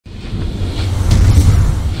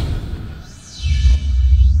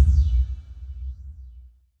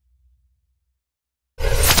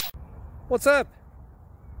What's up?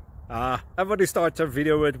 Everybody starts a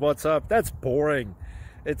video with what's up. That's boring.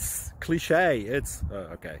 It's cliche. It's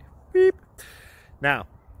okay. Beep. Now,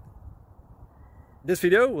 this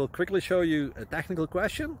video will quickly show you a technical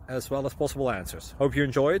question as well as possible answers. Hope you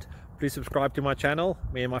enjoyed. Please subscribe to my channel.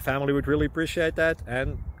 Me and my family would really appreciate that,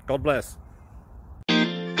 and God bless.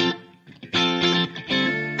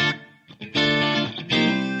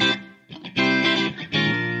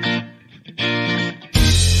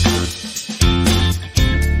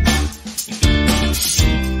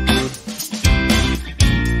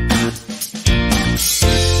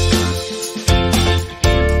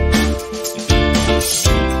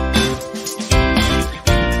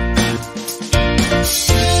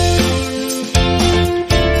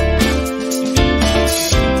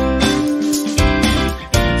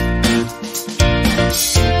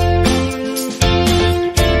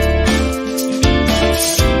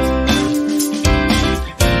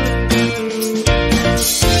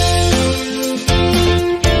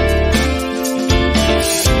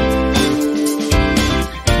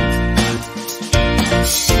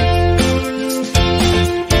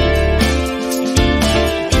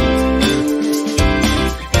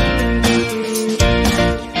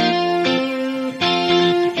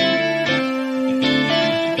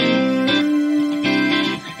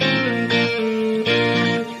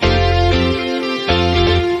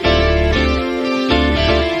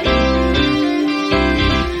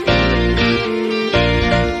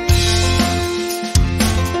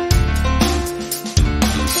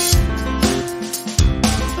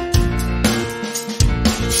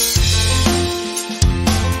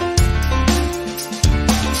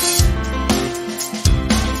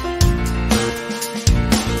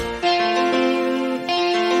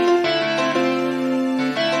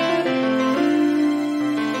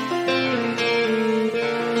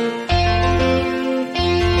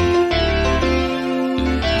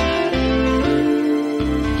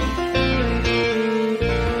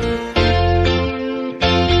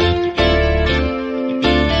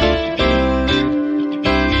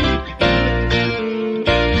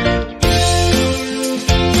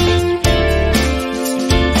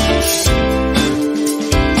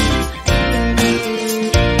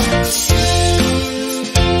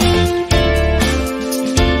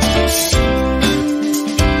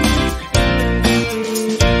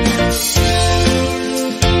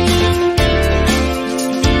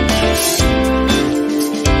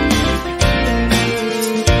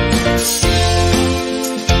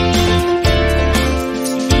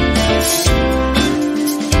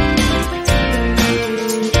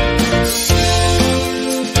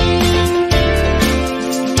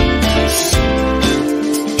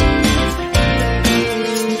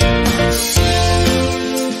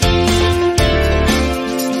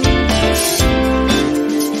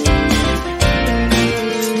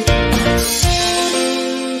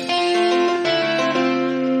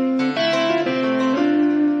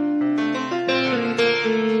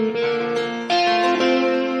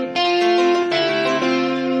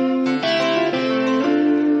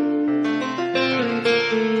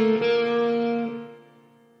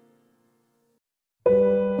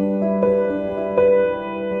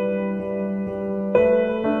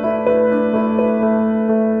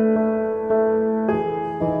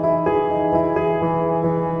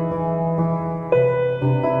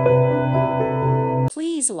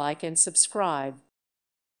 Please like and subscribe.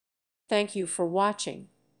 Thank you for watching.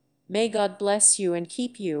 May God bless you and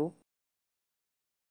keep you.